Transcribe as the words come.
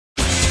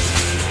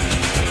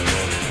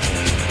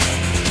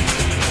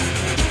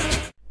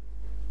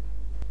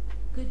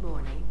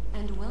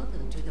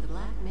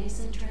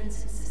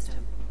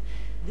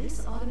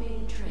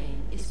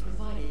train is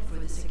provided for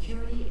the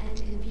security and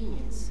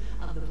convenience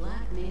of the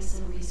Black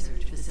Mesa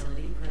Research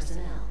Facility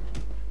personnel.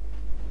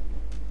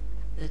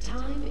 The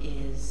time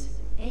is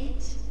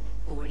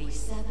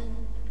 8:47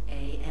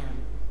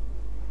 a.m.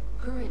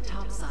 Current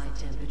topside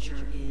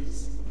temperature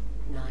is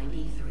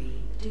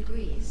 93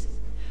 degrees,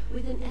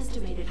 with an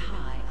estimated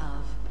high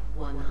of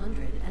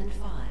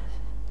 105.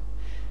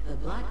 The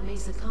Black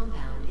Mesa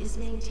compound is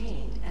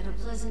maintained at a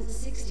pleasant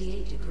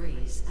 68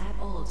 degrees at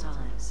all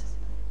times.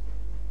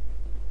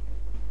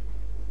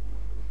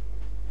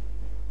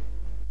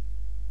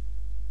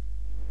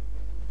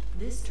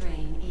 This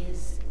train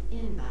is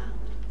inbound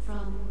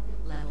from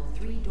Level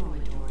 3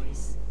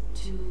 dormitories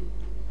to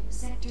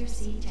Sector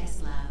C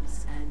test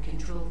labs and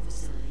control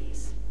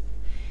facilities.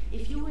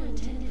 If your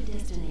intended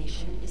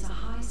destination is a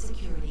high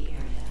security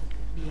area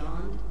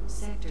beyond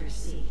Sector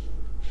C,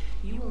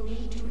 you will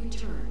need to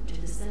return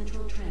to the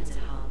central transit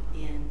hub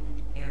in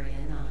Area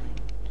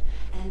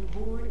 9 and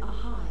board a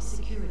high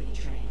security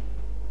train.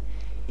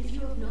 If you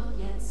have not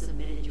yet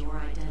submitted your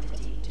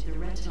identity to the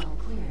retinal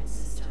clearance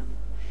system,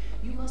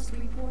 you must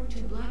report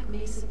to Black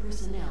Mesa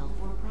personnel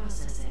for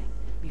processing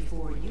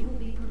before you will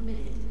be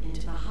permitted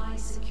into the high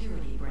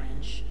security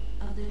branch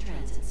of the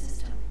transit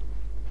system.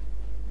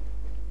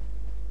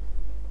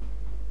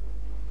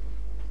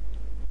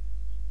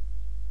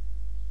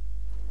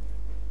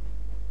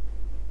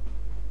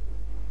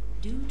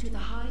 Due to the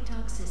high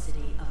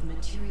toxicity of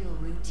material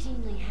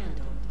routinely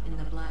handled in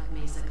the Black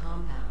Mesa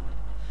compound,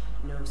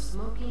 no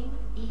smoking,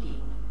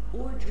 eating,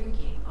 or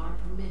drinking are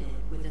permitted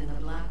within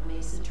the Black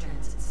Mesa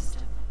transit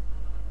system.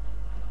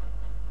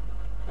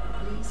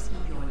 Please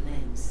keep your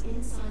limbs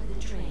inside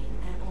the train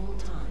at all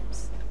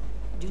times.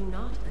 Do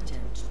not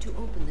attempt to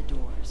open the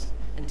doors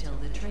until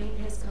the train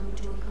has come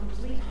to a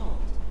complete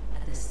halt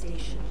at the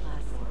station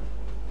platform.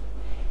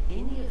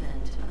 In the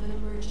event of an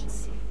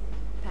emergency,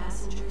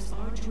 passengers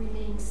are to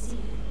remain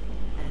seated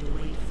and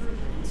await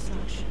further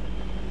instruction.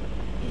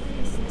 If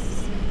it is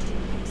necessary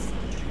to exit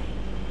the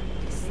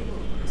train,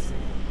 disabled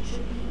personnel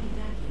should be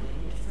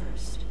evacuated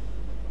first.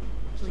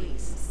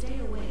 Please stay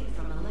away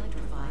from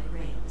electrified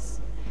rails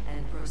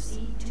and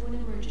proceed to an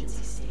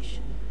emergency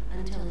station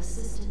until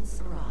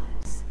assistance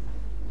arrives.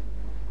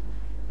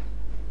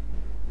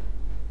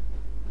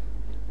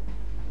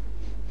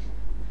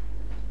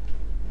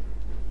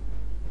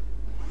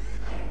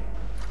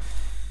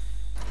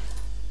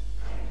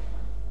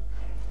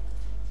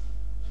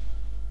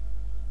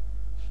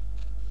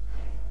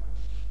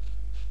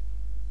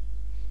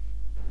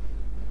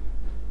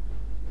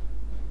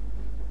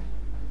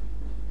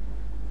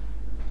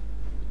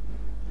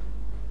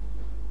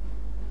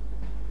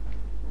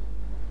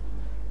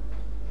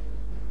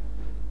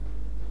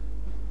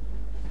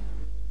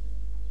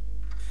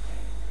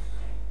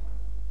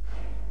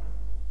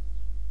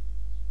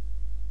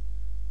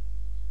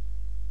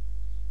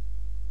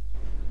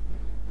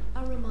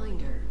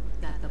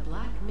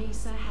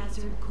 Mesa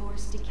Hazard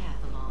Course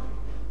Decathlon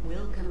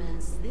will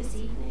commence this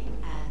evening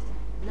at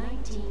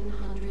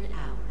 1900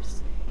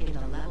 hours in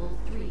the Level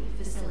 3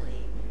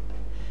 facility.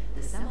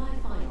 The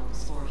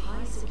semifinals for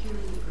high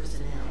security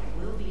personnel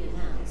will be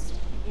announced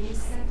in a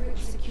separate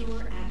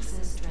secure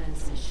access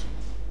transmission.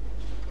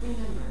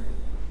 Remember,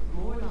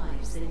 more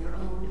lives than your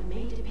own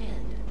may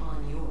depend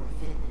on your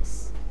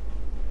fitness.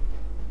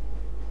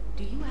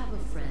 Do you have a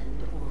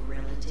friend or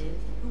relative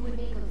who would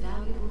make a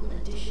valuable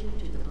addition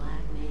to the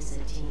Black Mesa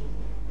team?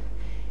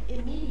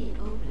 Immediate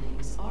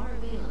openings are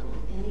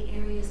available in the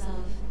areas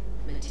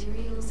of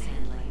materials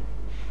handling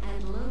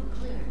and low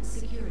clearance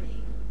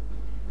security.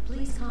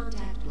 Please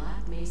contact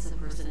Black Mesa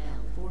personnel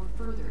for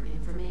further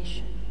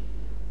information.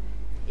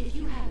 If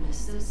you have an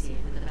associate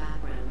with a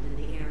background in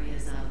the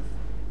areas of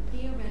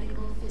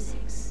theoretical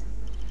physics,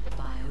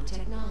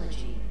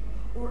 biotechnology,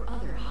 or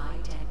other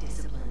high-tech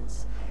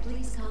disciplines,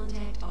 please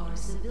contact our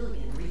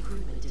Civilian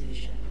Recruitment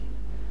Division.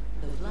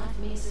 The Black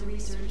Mesa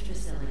Research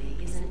Facility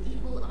is an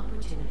equal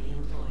opportunity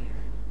employer.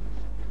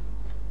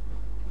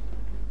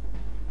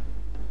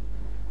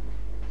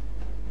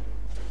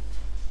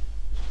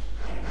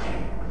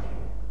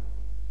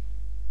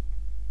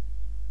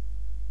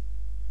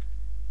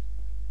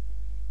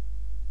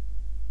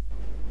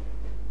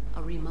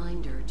 A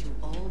reminder to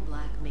all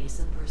Black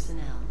Mesa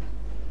personnel.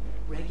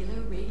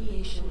 Regular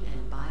radiation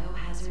and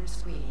biohazard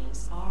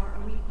screenings are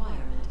a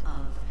requirement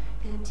of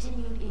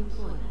continued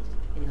employment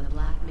in the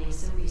Black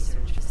Mesa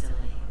Research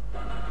Facility.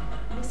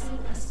 Missing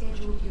a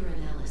scheduled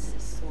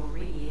urinalysis or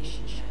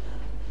radiation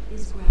checkup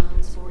is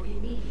grounds for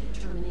immediate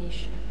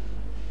termination.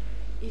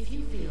 If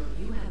you feel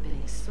you have been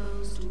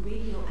exposed to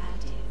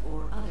radioactive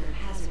or other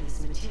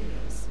hazardous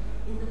materials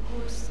in the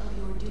course of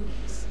your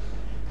duties,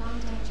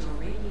 contact your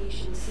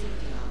radiation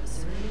safety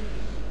officer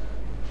immediately.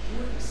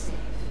 Work safe.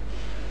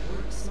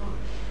 Work smart.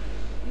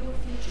 Your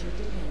future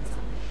depends on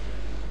it.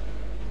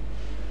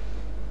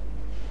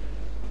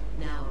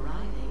 Now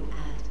arriving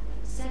at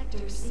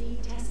Sector C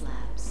test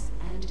labs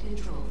and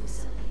control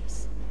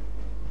facilities.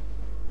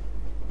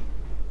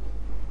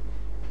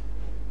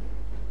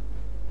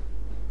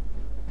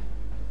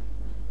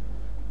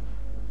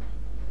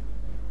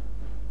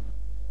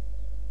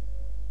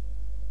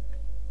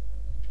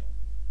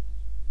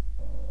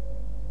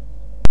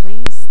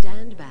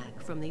 stand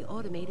back from the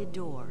automated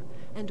door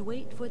and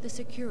wait for the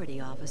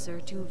security officer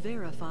to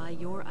verify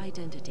your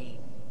identity.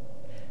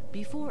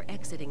 Before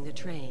exiting the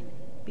train,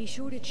 be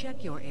sure to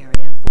check your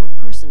area for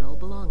personal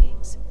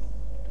belongings.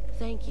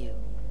 Thank you,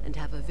 and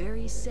have a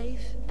very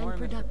safe and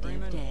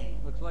productive day.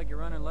 Looks like you're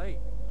running late.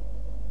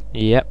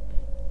 Yep.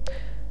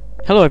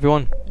 Hello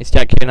everyone, it's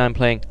Jack here and I'm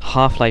playing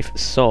Half-Life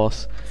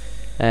Source.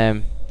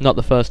 Not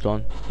the first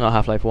one, not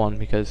Half-Life 1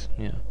 because,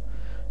 you know,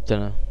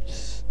 don't know,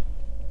 just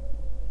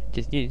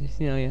you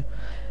know, yeah.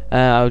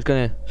 I was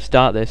gonna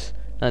start this,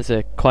 that's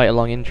quite a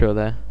long intro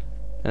there.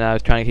 And I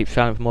was trying to keep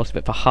silent for most of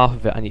it. For half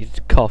of it I needed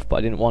to cough, but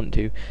I didn't want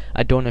to.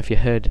 I don't know if you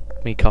heard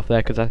me cough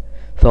there because I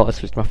thought I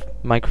switched my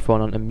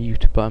microphone on to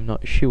mute, but I'm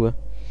not sure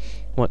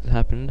what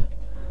happened.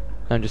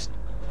 I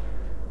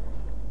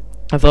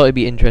thought it'd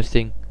be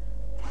interesting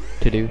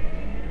to do.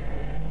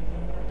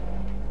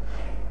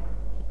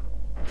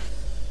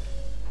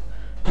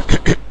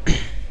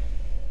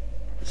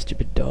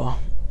 Stupid door.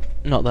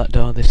 Not that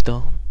door, this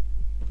door.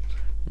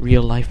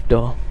 Real life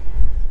door.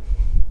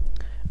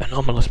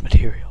 Anomalous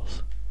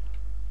materials.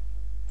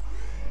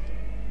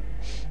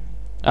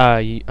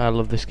 I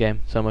love this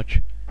game so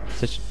much.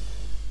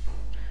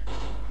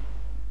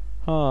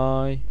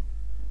 Hi.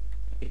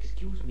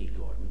 Excuse me,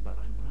 Gordon, but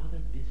I'm rather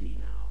busy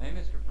now. Hey,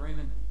 Mr.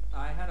 Freeman.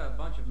 I had a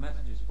bunch of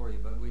messages for you,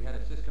 but we had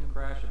a system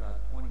crash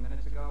about 20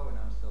 minutes ago, and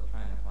I'm still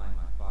trying to find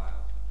my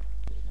files.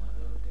 Just one of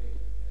those days,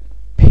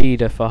 I guess.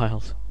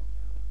 Pedophiles.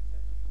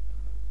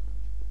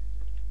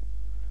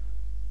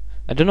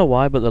 I don't know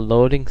why, but the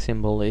loading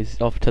symbol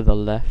is off to the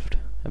left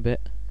a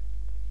bit.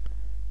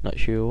 Not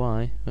sure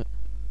why, but...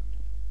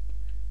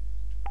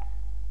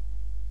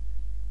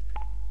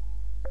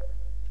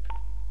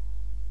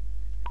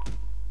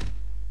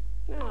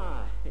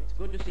 Ah, it's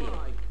good to see you.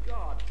 My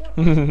God,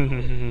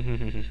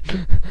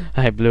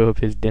 I blew up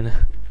his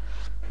dinner.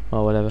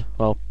 Or whatever.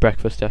 Well,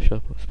 breakfast, I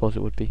suppose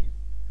it would be.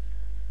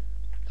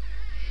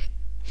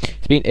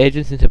 It's been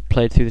ages since I've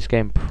played through this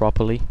game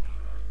properly.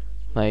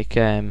 Like,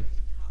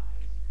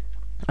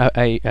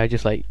 I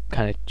just like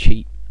kind of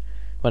cheat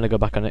when I go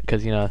back on it,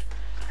 because, you know,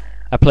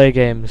 I play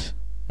games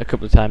a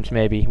couple of times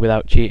maybe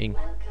without cheating.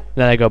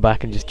 Then I go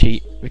back and just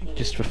cheat,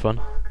 just for fun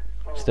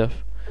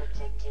stuff.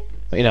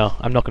 But, you know,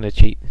 I'm not going to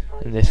cheat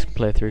in this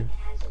playthrough.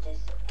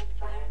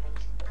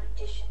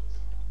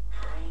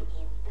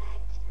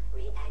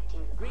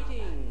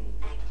 Greetings.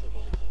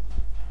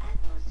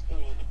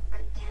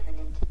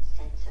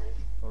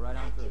 Go right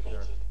on through,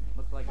 sir.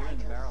 Looks like you're in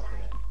the barrel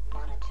today.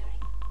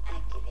 Monitoring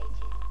activated.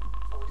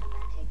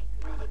 Automatic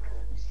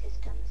medical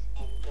systems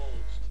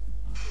engaged.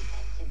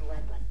 Defensive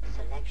weapon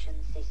selection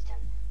system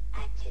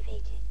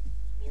activated.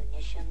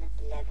 Munition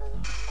level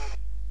monitored.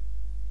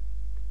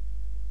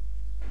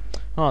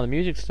 Oh, the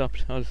music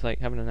stopped. I was like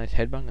having a nice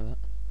headbang of that.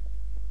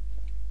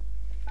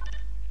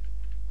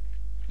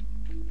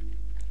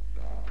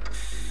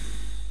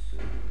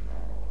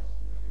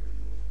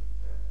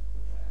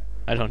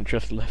 I don't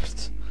trust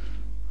lifts.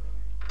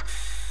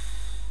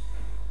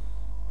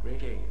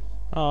 Greetings.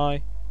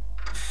 Hi.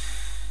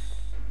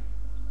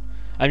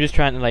 I'm just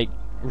trying to like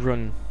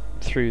run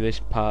through this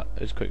part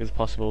as quick as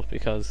possible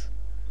because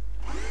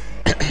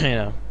you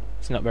know,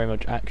 there's not very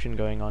much action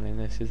going on in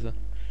this, is there?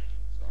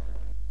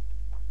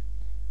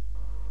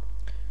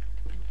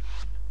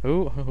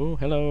 Oh,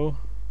 hello.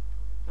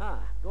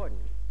 Ah, Gordon,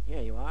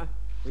 here you are.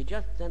 We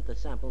just sent the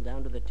sample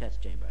down to the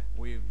test chamber.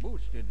 We've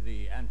boosted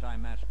the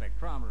anti-mass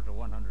spectrometer to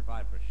 105%.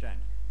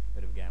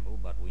 Bit of gamble,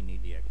 but we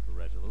need the extra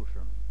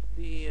resolution.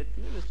 The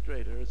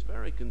administrator is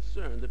very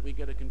concerned that we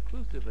get a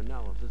conclusive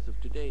analysis of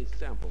today's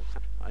sample.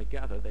 I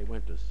gather they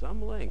went to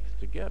some lengths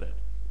to get it.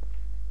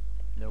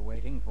 They're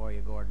waiting for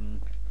you,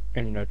 Gordon.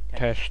 In the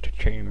test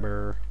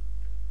chamber.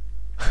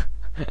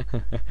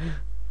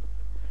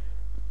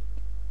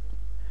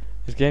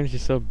 This game's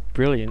just so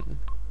brilliant.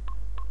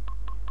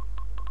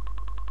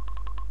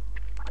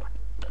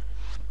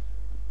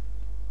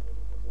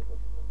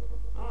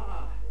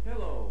 Ah,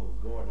 hello,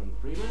 Gordon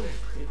Freeman.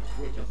 It's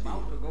good to see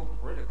About to you. go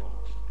critical.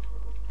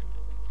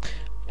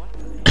 What the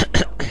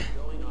hell is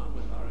going on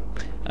with our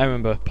equipment? I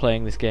remember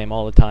playing this game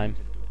all the time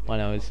when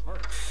I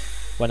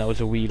was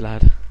a wee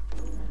lad.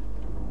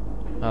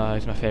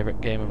 It's my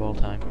favourite game of all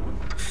time.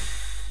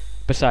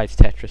 Besides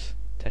Tetris.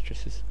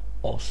 Tetris is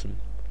awesome.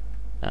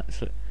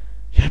 Absolutely.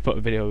 Should put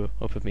a video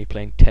up of me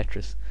playing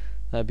Tetris.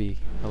 That'd be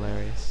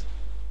hilarious.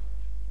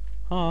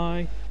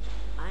 Hi.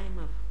 I'm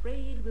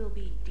afraid we'll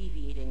be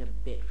deviating a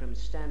bit from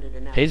standard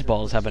analysis. His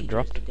balls haven't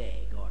procedures dropped.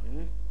 today,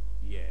 Gordon.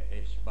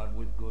 Yes, but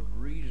with good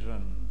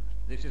reason.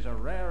 This is a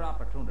rare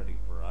opportunity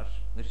for us.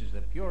 This is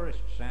the purest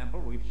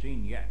sample we've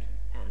seen yet.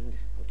 And,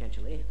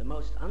 potentially, the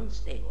most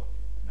unstable.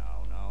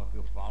 Now, if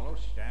you follow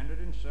standard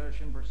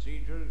insertion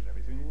procedures,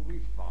 everything will be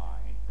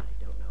fine. I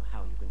don't know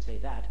how you can say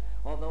that,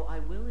 although I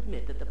will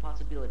admit that the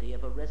possibility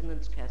of a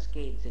resonance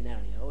cascade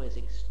scenario is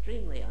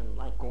extremely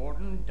unlikely.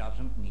 Gordon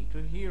doesn't need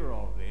to hear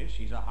all this.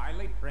 He's a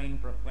highly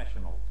trained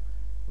professional.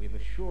 We've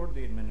assured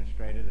the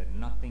administrator that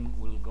nothing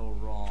will go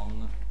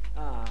wrong.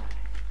 Ah,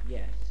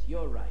 yes,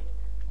 you're right.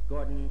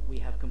 Gordon, we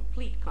have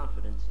complete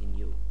confidence in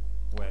you.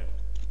 Well,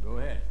 Go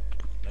ahead.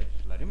 Let's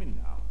let him in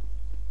now.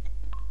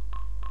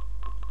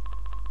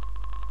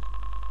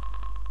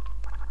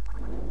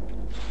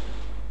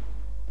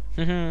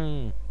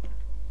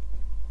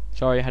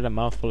 Sorry, I had a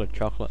mouthful of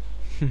chocolate.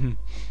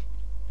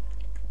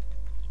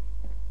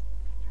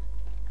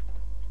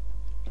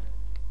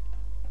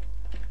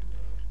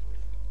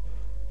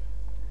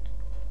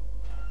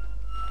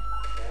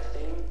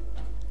 Testing.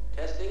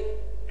 Testing.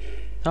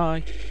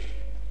 Hi.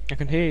 I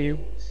can hear you.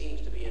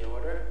 Seems to be in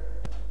order.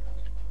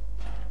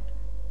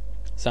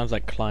 Sounds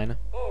like Kleiner.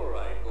 All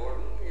right,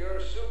 Gordon. Your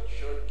suit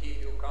should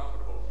keep you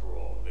comfortable through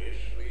all this.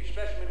 The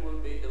specimen will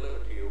be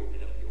delivered to you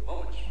in a few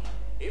moments.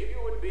 If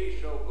you would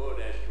be so good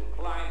as to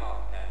climb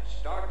up and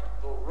start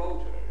the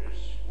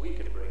rotors, we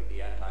can bring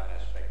the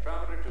anti-mass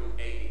spectrometer to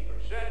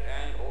 80%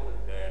 and hold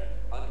it there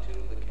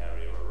until the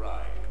carrier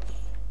arrives.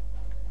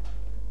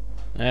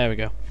 There we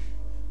go.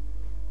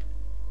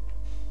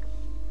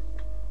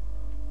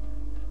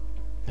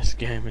 This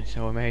game is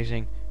so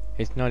amazing.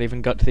 It's not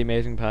even got to the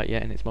amazing part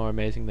yet, and it's more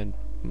amazing than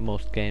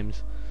most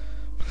games.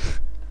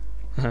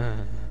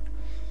 Very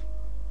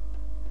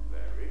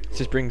It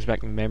just good. brings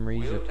back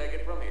memories We'll of take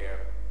it from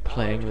here.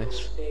 playing Power to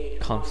this stage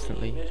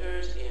constantly. 1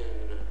 emitters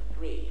in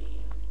 3,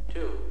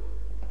 2,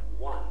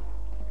 1.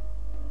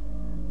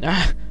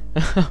 Ah!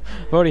 I've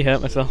already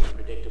hurt myself.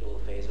 Predictable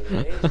phase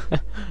arrays.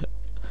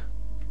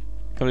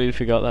 Completely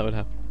forgot that would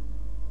happen.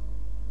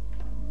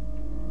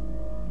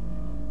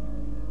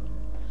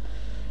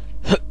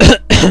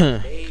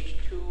 Stage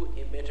 2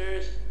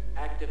 emitters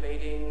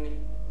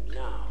activating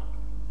now.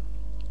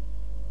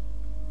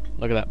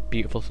 Look at that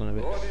beautiful son of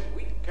it. Gordon,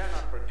 we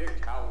cannot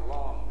predict how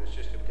long the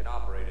system can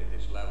operate at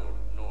this level,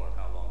 nor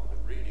how long the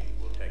reading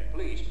will take.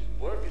 Please,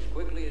 work as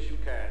quickly as you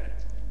can.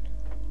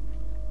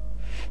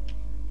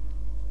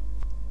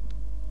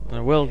 I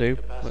will do.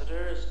 But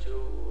Capacitors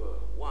to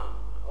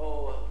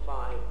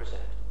 105%.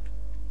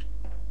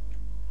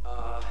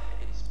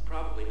 It's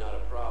probably not a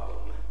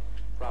problem.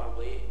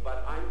 Probably,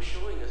 but I'm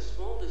showing a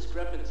small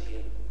discrepancy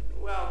in...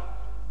 Well,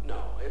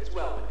 no, it's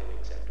well within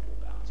acceptable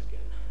bounds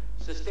again.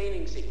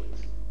 Sustaining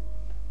sequence.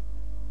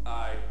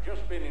 I've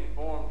just been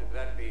informed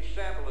that the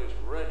sample is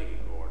ready,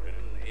 Gordon.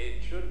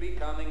 It should be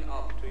coming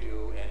up to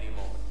you any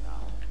moment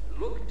now.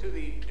 Look to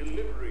the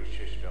delivery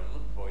system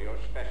for your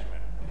specimen.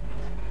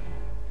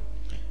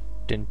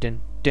 dun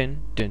dun dun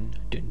dun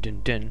dun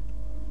dun dun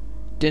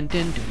dun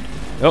dun dun.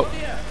 Oh!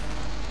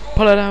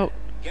 Pull it out!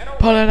 Get away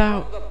Pull it from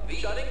out! the beam.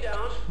 Shutting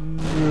down.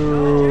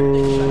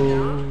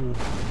 No!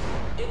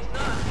 It's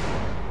not.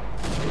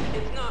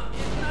 It's not.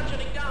 It's not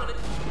shutting down.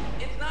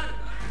 It's not.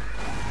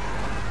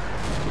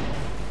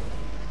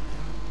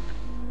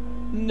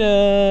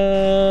 No!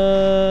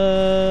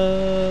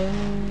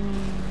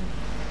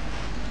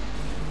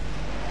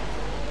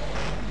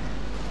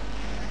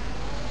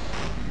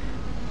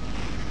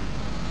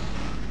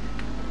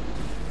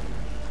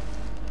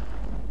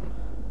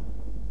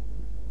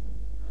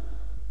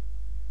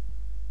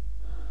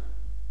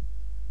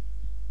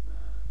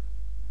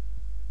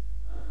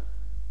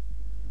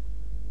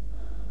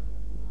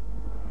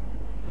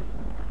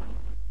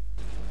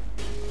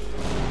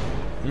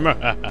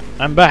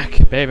 I'm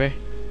back, baby.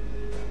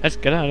 Let's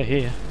get out of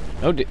here.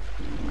 Oh,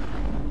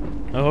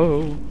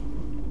 oh.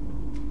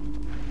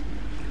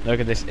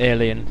 Look at this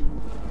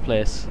alien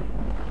place.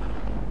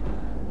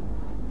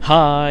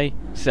 Hi,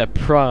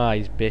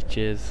 surprise,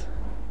 bitches.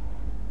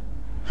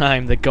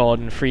 I'm the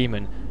Gordon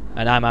Freeman,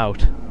 and I'm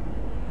out.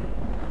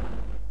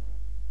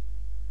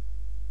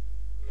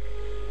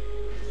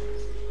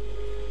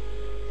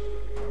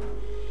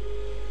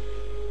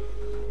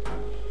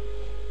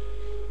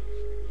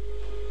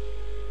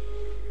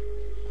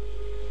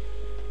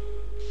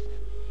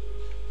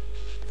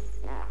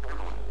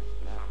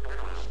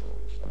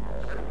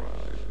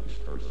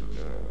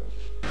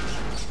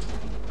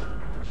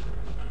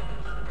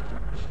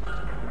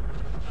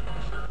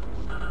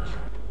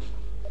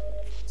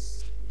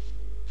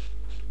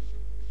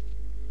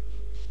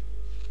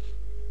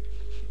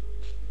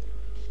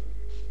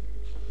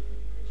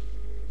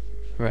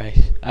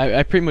 Right,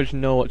 I pretty much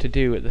know what to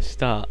do at the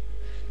start.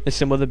 There's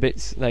some other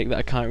bits like that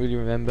I can't really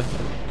remember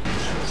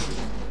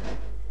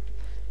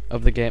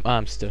of the game.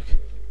 I'm stuck.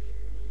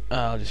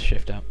 I'll just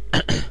shift out.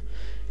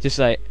 Just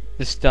like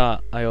the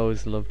start, I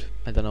always loved.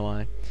 I don't know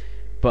why,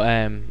 but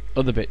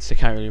other bits I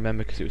can't really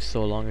remember because it was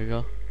so long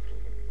ago.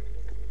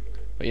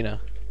 But you know,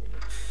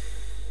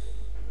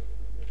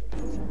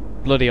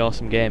 bloody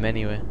awesome game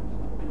anyway.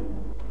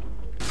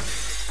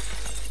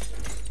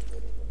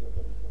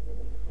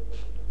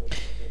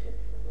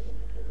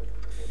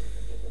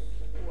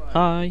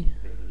 Hi.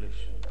 They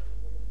listen.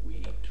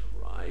 We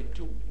tried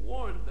to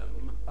warn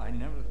them. I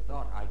never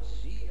thought I'd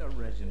see a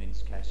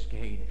resonance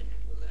cascade,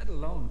 let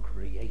alone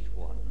create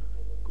one.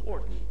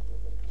 Gordon,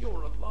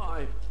 you're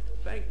alive.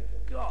 Thank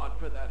God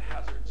for that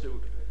hazard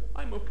suit.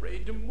 I'm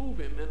afraid to move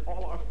him and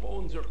all our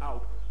phones are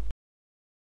out.